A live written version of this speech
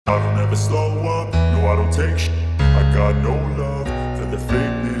I don't ever slow up, no I don't take shit. I got no love for the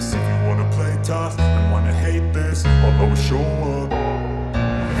fakeness. If you wanna play tough and wanna hate this, I'll always show up.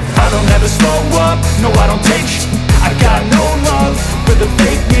 I don't ever slow up, no I don't take shit. I got no love for the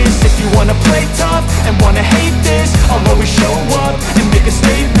fakeness. If you wanna play tough and wanna hate this, I'll always show up and make a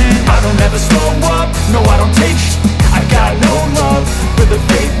statement. I don't ever slow up, no I don't take shit. I got no love for the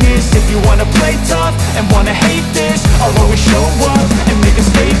fakeness. If you wanna play tough and wanna hate this, I'll always show up and make a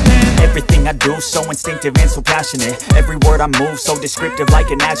statement. Everything I do so instinctive and so passionate. Every word I move so descriptive like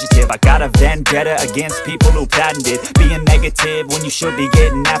an adjective. I got a vendetta against people who patented being negative when you should be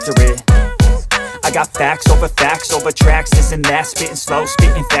getting after it. I got facts over tracks, this and that. Spitting slow,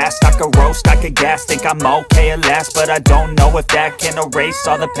 spitting fast, I could roast, I could gas. Think I'm okay at last, but I don't know if that can erase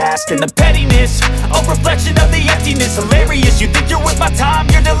all the past. And the pettiness, a reflection of the emptiness. Hilarious, you think you're worth my time,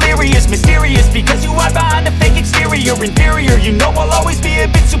 you're delirious. Mysterious, because you hide behind a fake exterior. Inferior, you know I'll always be a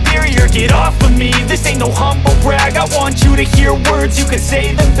bit superior. Get off of me, this ain't no humble brag. I want you to hear words, you can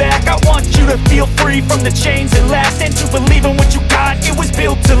say them back. I want you to feel free from the chains that last, and to believe in what you got, it was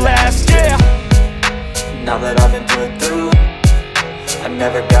built to last, yeah. Now that I've been put through, I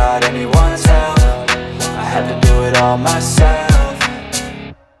never got anyone's help. I had to do it all myself.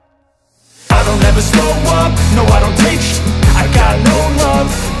 I don't ever slow up, no I don't take shit. I got no love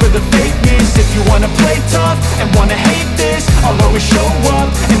for the fakeness. If you wanna play tough and wanna hate this, I'll always show up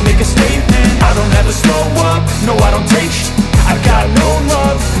and make a statement. I don't ever slow up, no I don't take shit. I got no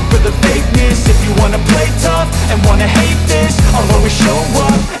love for the fakeness. If you wanna play tough and wanna hate this, I'll always show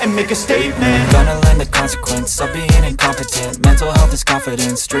up and make a statement. Gonna learn the consequence of being incompetent. Mental health is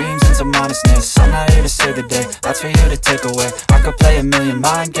confidence, dreams and some honestness. I'm not here to save the day, that's for you to take away. I could play a million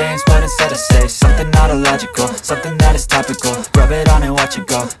mind games, but instead I say something not illogical, something that is topical. Rub it on and watch it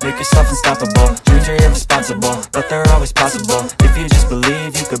go, make yourself unstoppable. Dreams are irresponsible, but they're always possible. If you just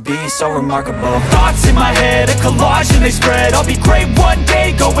believe, you could be so remarkable. Thoughts in my head, a collage and they spread. I'll be great one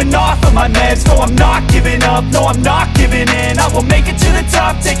day, going off of my meds. No, I'm not giving up, no, I'm not giving in. I will make it to the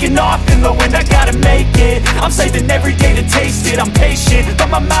top, taking off in the wind. I gotta make it, I'm saving every day to taste it. I'm patient, but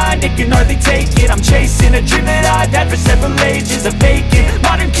my mind, it can hardly take it. I'm chasing a dream that I've had for several ages. A vacant,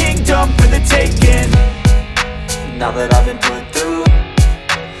 modern kingdom for the taking. Now that I've been put through,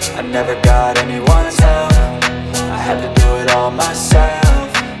 I never got anyone's help. I had to do it all myself.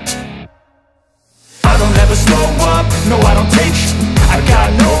 I don't ever slow up, no I don't take shit. I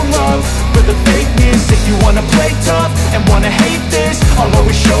got no love for the fakeness. If you wanna play tough and wanna hate this, I'll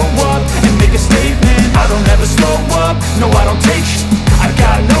always show up and make a statement. I don't ever slow up, no I don't take shit. I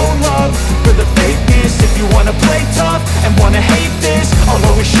got no love for the fakeness. If you wanna play tough and wanna hate this, I'll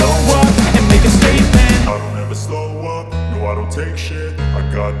always show up and make a statement. I don't ever slow up, no I don't take shit. I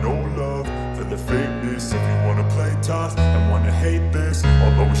got no love for the fakeness. If you wanna play tough and wanna hate this,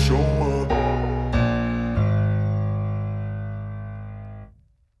 I'll always show up.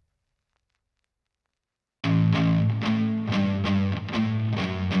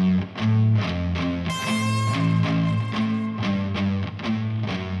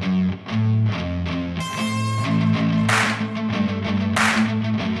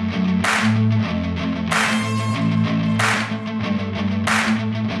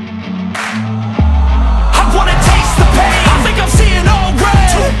 Wanna taste the pain, I think I'm seeing all red.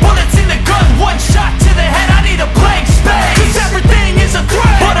 2 bullets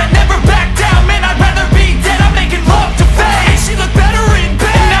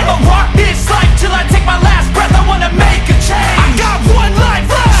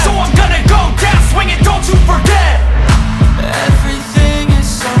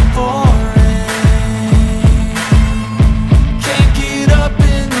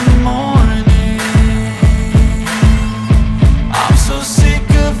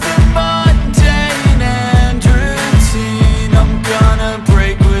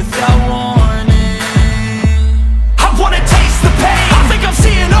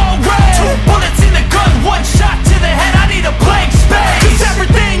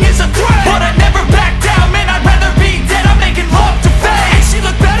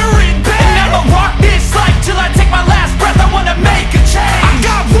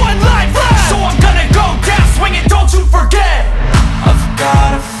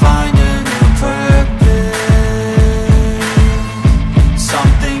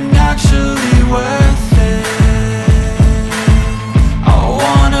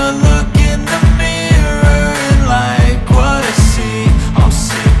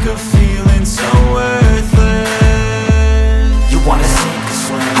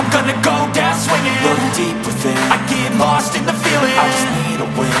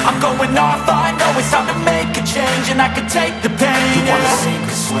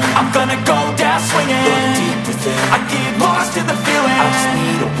gonna go down swinging. Look deep within, I get lost in the feeling. I just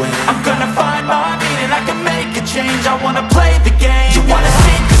need a win. I'm gonna find my meaning, I can make a change. I wanna play the game. You wanna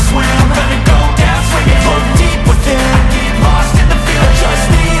sink or swim? I'm gonna go down swinging. Look deep within, I get lost in the feeling. I just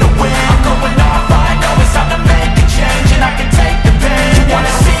need a win. I'm going off, I know it's time to make a change, and I can take the pain. You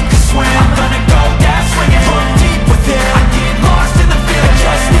wanna sink or swim? I'm gonna go down swinging. Look deep within, I get lost in the feeling. I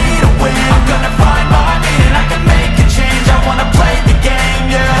just need a win. I'm gonna find my meaning, I can make a change. I wanna play the game,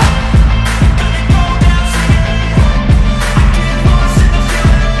 yeah.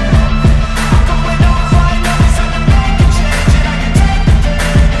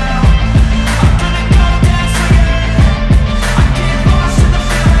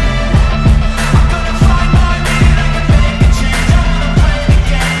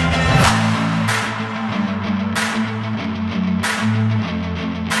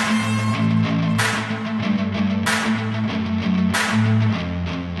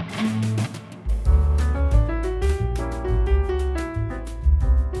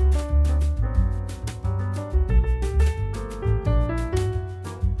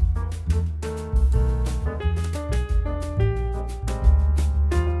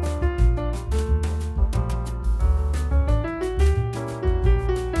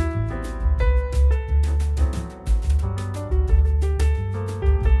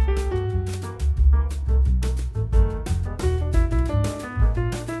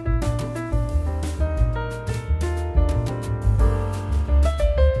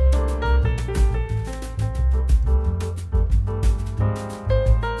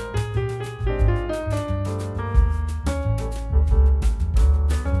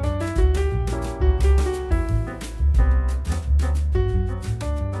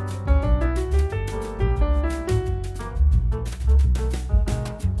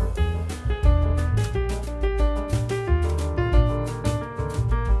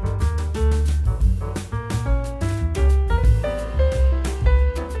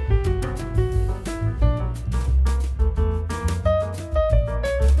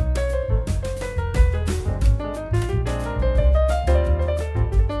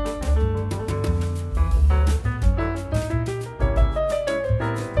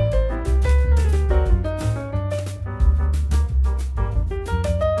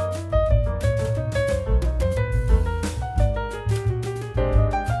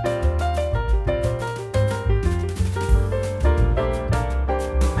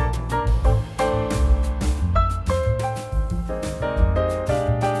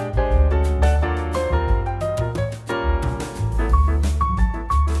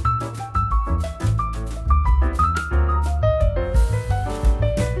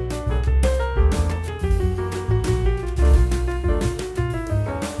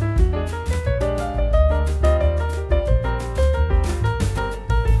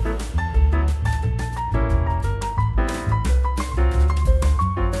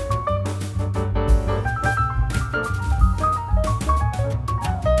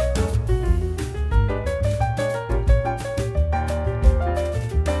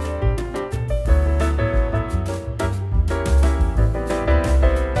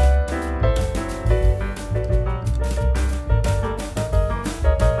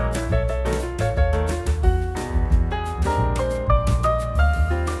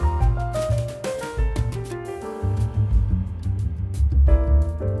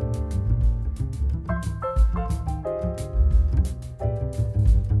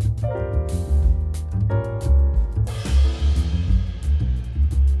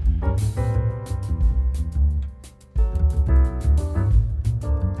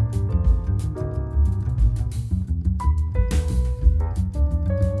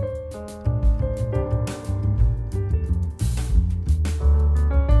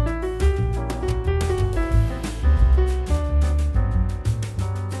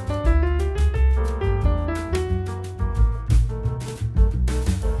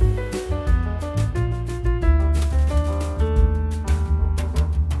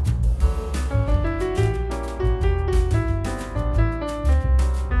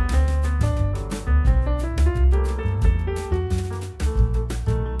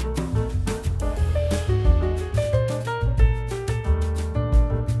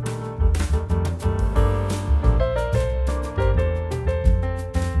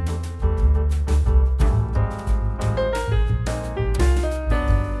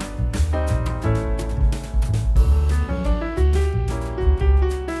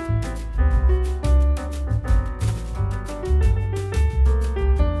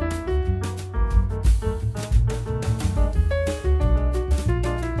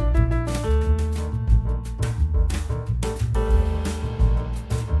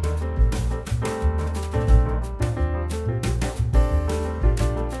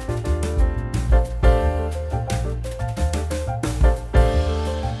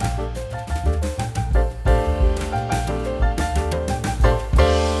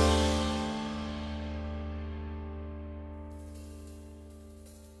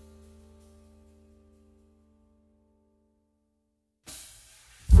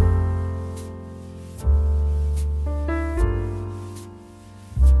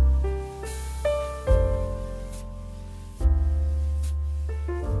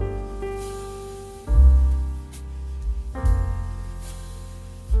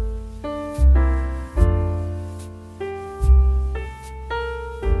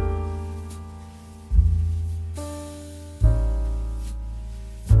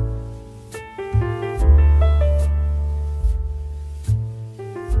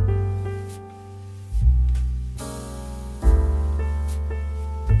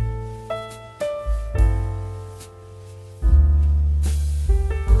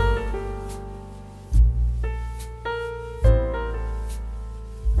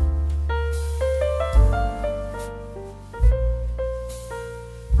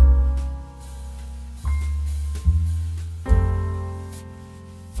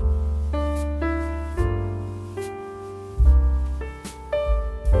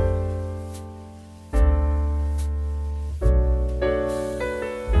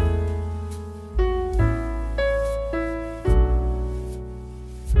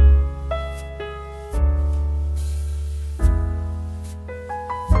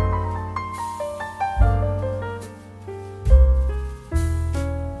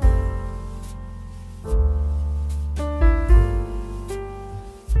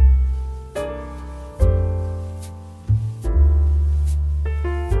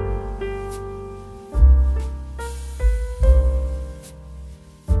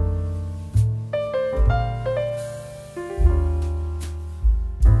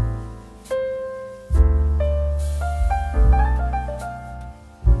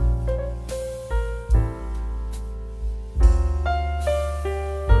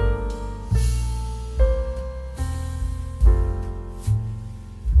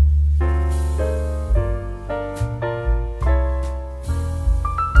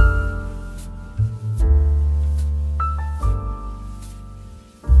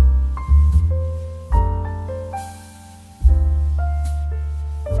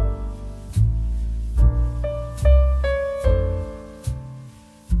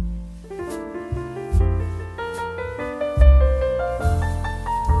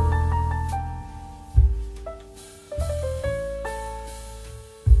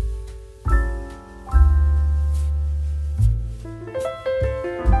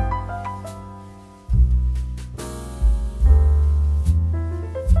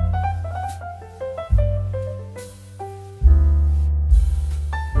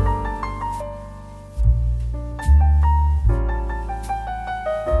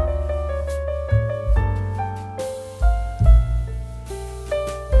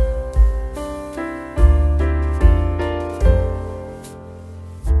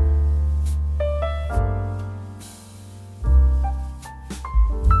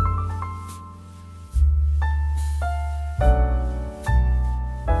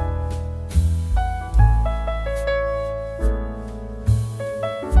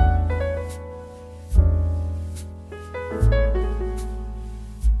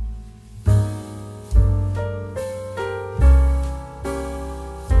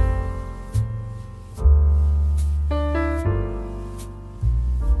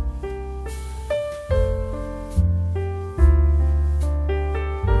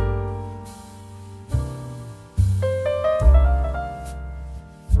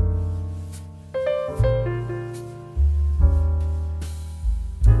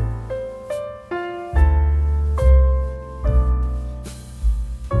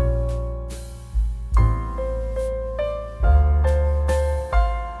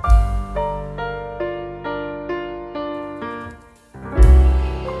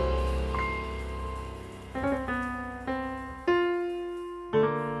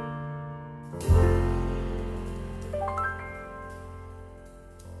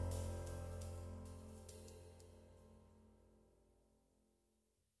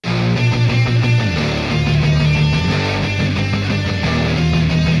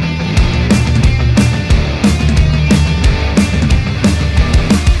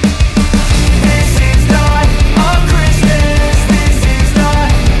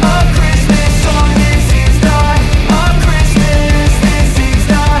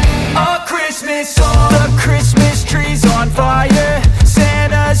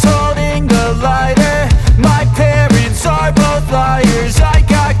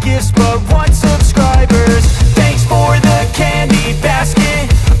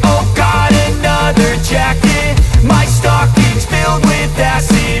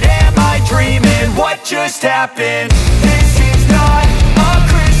 happen. This is not a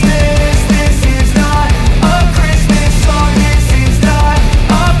Christmas. This is not a Christmas song. This is not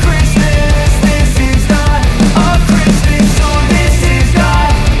a Christmas. This is not a Christmas song. This is not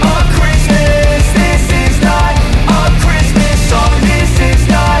a Christmas. This is not a Christmas song. This is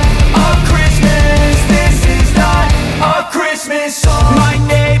not a Christmas. This is not a Christmas song. My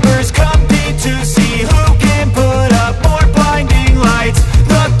neighbors compete to see who can put up more blinding lights.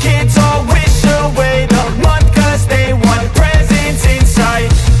 The kids all wish away the month 'cause they want presents in sight.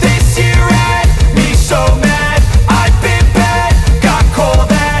 This year had me so mad, I've been bad, got coal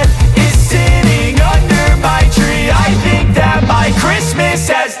that is sitting under my tree. I think that my Christmas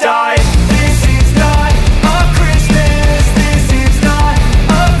has died. This is not a Christmas. This is not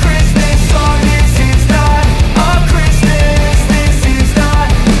a Christmas song. This is not a Christmas. This is not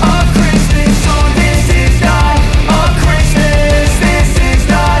a Christmas song. This is not a Christmas. This is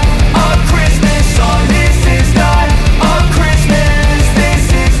not a Christmas song. This is not a Christmas. This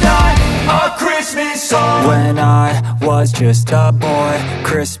is not a Christmas song. When I was just a boy,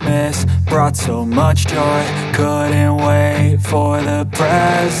 Christmas brought so much joy. Couldn't wait for the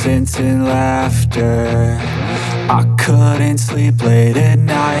presents and laughter. I couldn't sleep late at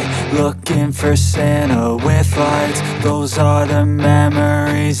night, looking for Santa with lights. Those are the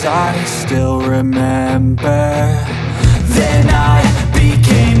memories I still remember. Then I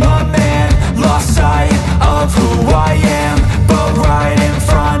became a man, lost sight of who I am. But right in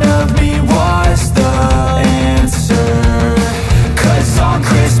front of me was the answer. 'Cause on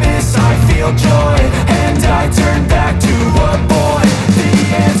Christmas I feel joy, and I turn back to a boy. The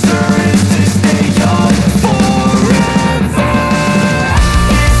answer is to stay young forever.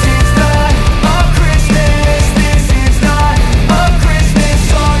 This is not a Christmas. This is not a Christmas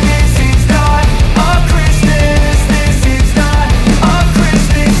song. This is not a Christmas. This is not a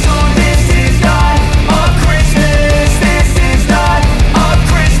Christmas song. This is not a Christmas. This is not a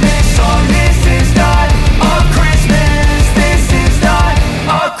Christmas song. This is not a Christmas. This is not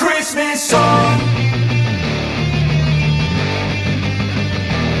a Christmas song.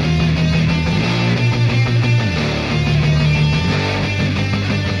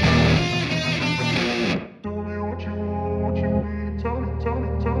 Tell me what you want, what you need. Tell me, tell me,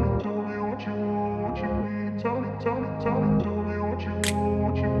 tell me. Tell me what you want, what you need. Tell me, tell me, tell me. Tell me what you want,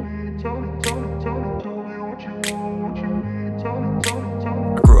 what you need. Tell me, tell me, tell me. Tell me what you want, what you need. Tell me, tell me, tell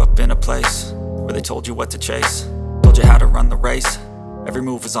me. I grew up in a place where they told you what to chase, told you how to run the race. Every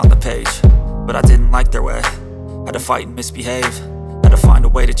move was on the page, but I didn't like their way. Had to fight and misbehave, had to find a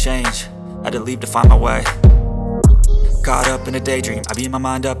way to change, had to leave to find my way. Caught up in a daydream, I beat my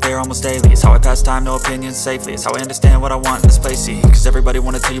mind up there almost daily. It's how I pass time, no opinions safely. It's how I understand what I want in this place, see. 'Cause everybody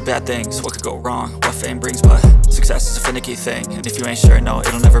wanna tell you bad things, what could go wrong, what fame brings. But success is a finicky thing, and if you ain't sure, no,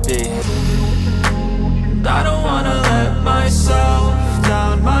 it'll never be. I don't wanna let myself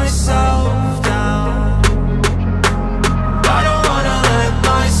down, myself down. I don't wanna let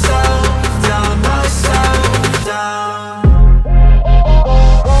myself down, myself down.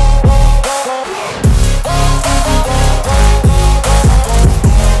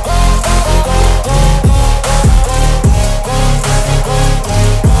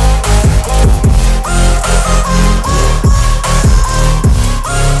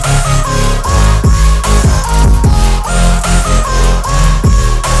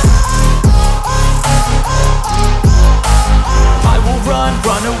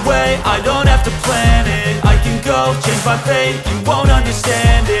 Run away, I don't have to plan it. I can go, change my fate, you won't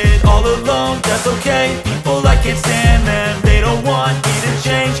understand it. All alone, that's okay, people I can't stand them. They don't want me to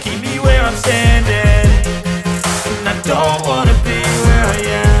change, keep me where I'm standing. And I don't wanna be where I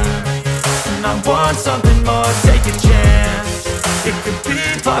am, and I want something more, take a chance. It could be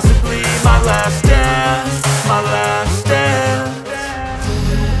possibly my last dance, my last dance.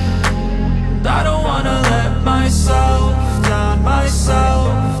 I don't wanna let myself down,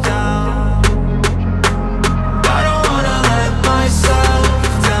 myself down. I don't wanna let myself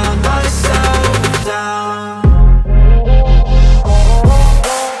down, myself down.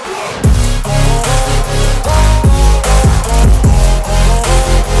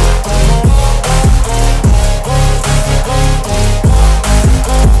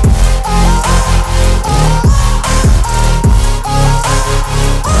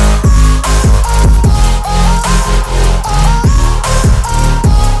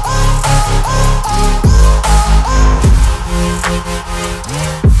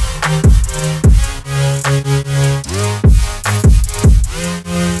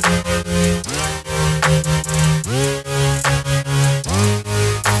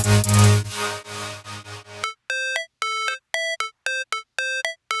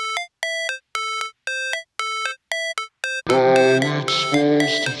 Never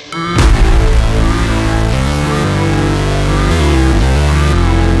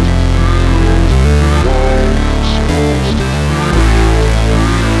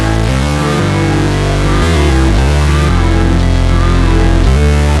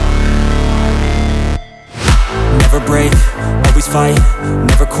break, always fight,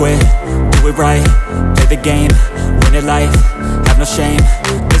 never quit, do it right, play the game, win it life, have no shame,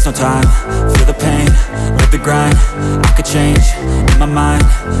 there's no time, feel the pain, live the grind, I could change, in my mind,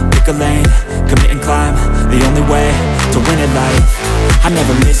 pick a lane, commit and climb, the only way to win it life. I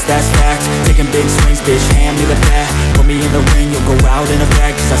never miss, that's fact, taking big swings, bitch, hand me the bat, put me in the ring, you'll go out in a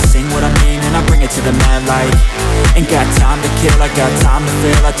bag, cause I sing what I mean and I bring it to the mad light. Ain't got time to kill, I got time to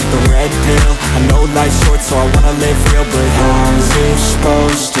feel, I took the red pill, I know life's short so I wanna live real, but how's it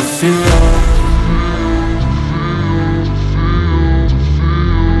supposed to feel?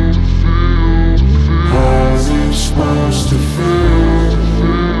 How's it supposed to feel?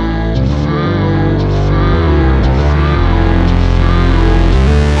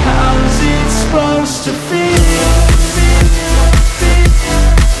 How's it supposed to feel?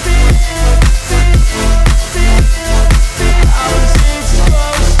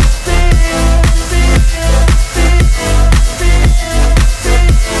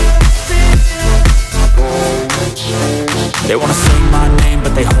 They wanna say my name,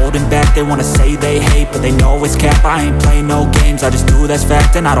 but they holding back. They wanna say they hate, but they know it's cap. I ain't play no games, I just do, that's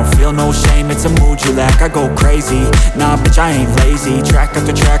fact. And I don't feel no shame, it's a mood you lack. I go crazy, nah bitch I ain't lazy. Track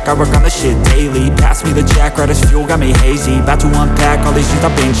after track, I work on the shit daily. Pass me the jack, right as fuel, got me hazy. About to unpack all these things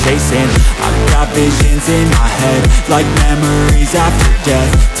I've been chasing. I've got visions in my head, like memories after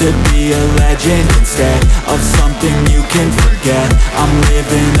death. To be a legend instead of something you can forget. I'm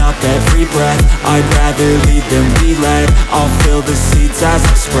living up every breath, I'd rather lead than be led. I'll fill the seeds as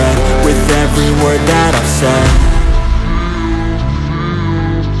I spread, with every word that I've said.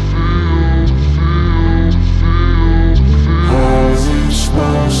 How's it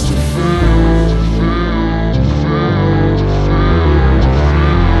supposed to feel?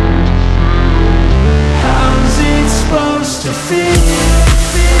 How's it supposed to feel?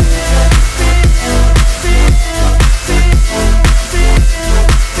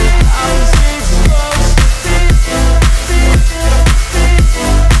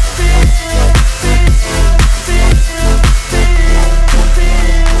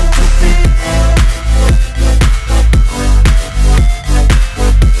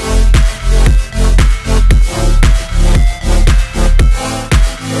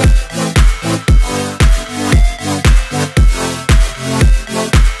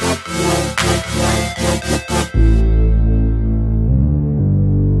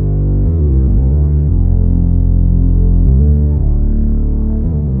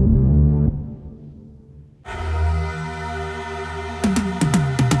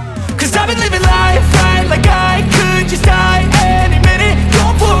 I've been living life right like I could just die any minute.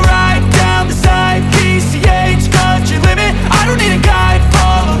 Going for a ride down the side, PCH, country limit. I don't need a guide,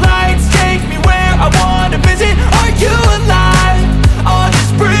 follow lights, take me where I wanna visit. Are you alive? I'll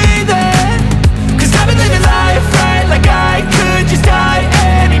just breathe in. Cause I've been living life right like I could just die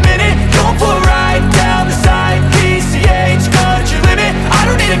any minute. Going for a ride down the side, PCH, country limit. I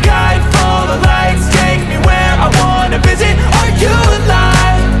don't need a guide, follow lights, take me where I wanna visit. Are you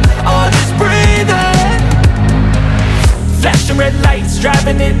alive? I'll just breathe in. Flashing red lights,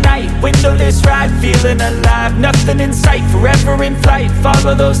 driving at night, windowless ride, feeling alive. Nothing in sight, forever in flight.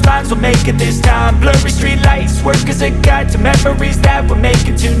 Follow those lines, we'll make it this time. Blurry street lights, work as a guide to memories that we're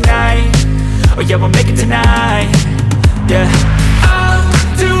making tonight. Oh yeah, we'll make it tonight. Yeah, I'll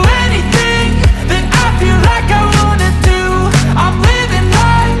do anything that I feel like I wanna do. I'm living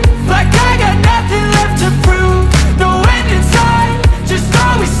life like I got nothing left to prove. No end in sight, just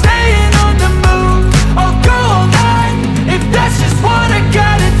always staying on the move. I'll go all night if that's just what I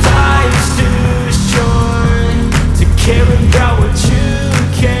gotta do. Life's too short to care about what you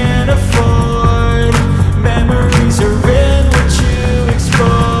can't afford. Memories are in what you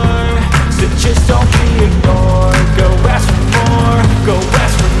explore, so just don't be ignored. Go ask for more.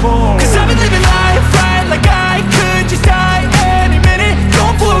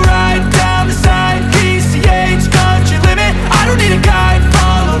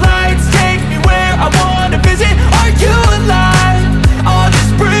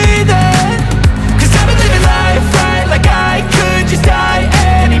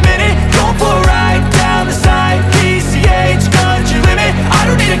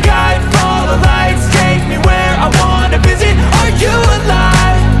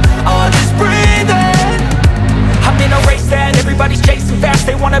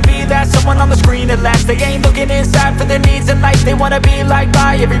 wanna be that someone on the screen at last. They ain't looking inside for their needs in life. They wanna be liked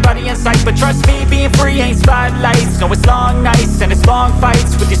by everybody in sight. But trust me, being free ain't spotlights. No, it's long nights and it's long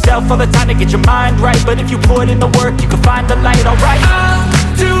fights with yourself all the time to get your mind right. But if you put in the work, you can find the light, alright. I'll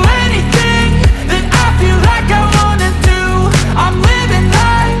do anything that I feel like I wanna do. I'm living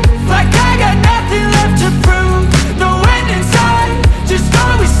life like I got nothing left to prove. No end in sight, just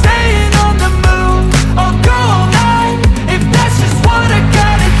always staying on the move. I'll go all night if that's just what I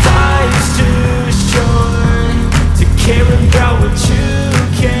gotta do. Life's too short to care about what you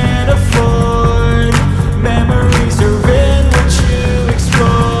can't afford. Memories are in what you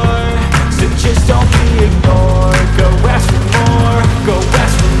explore, so just don't be ignored. Go ask for more, go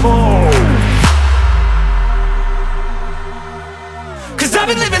ask for more. Cause I've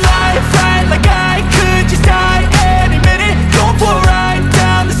been living life right like I could just die any minute. Going for a ride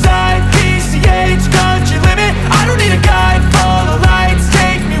down the side, PCH, country limit. I don't need a guide, follow lights,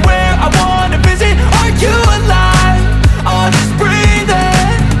 take me where I wanna visit. Are you alive? I'll just breathe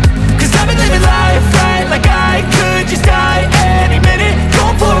in. Cause I've been living life right like I could just die any minute.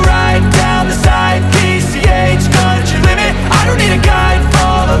 Going for a ride down the side, PCH, country limit. I don't need a guide,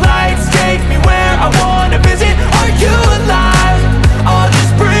 follow lights, take me where I wanna visit. Are you alive? I'll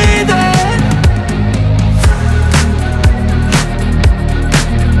just breathe in.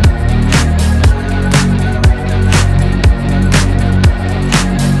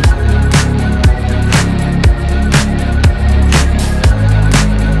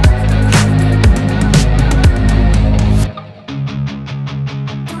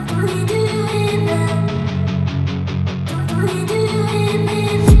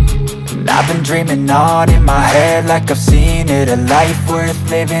 I've been dreaming on in my head like I've seen it. A life worth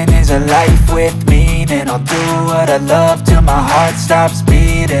living is a life with meaning. I'll do what I love till my heart stops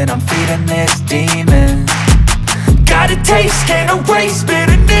beating. I'm feeding this demon. Got a taste, can't erase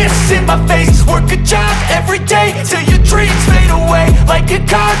bitterness in my face. Work a job every day till your dreams fade away. Like a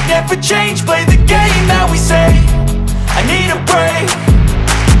card, never change, play the game that we say. I need a break.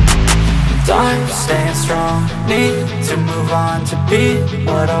 I'm staying strong, need to move on to be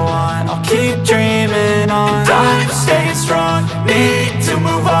what I want. I'll keep dreaming on. I'm staying strong, need to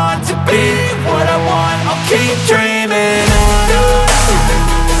move on to be what I want. I'll keep dreaming on.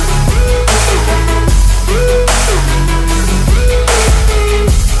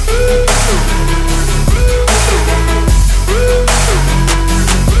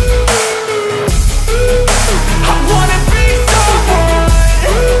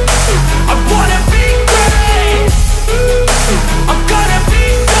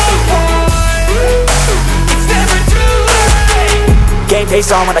 Face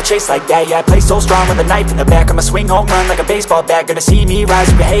on when I chase like that. Yeah, I play so strong with a knife in the back. I'ma swing home run like a baseball bat. Gonna see me rise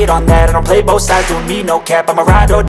if you hate on that. I don't play both sides, doing me no cap. I'm a ride or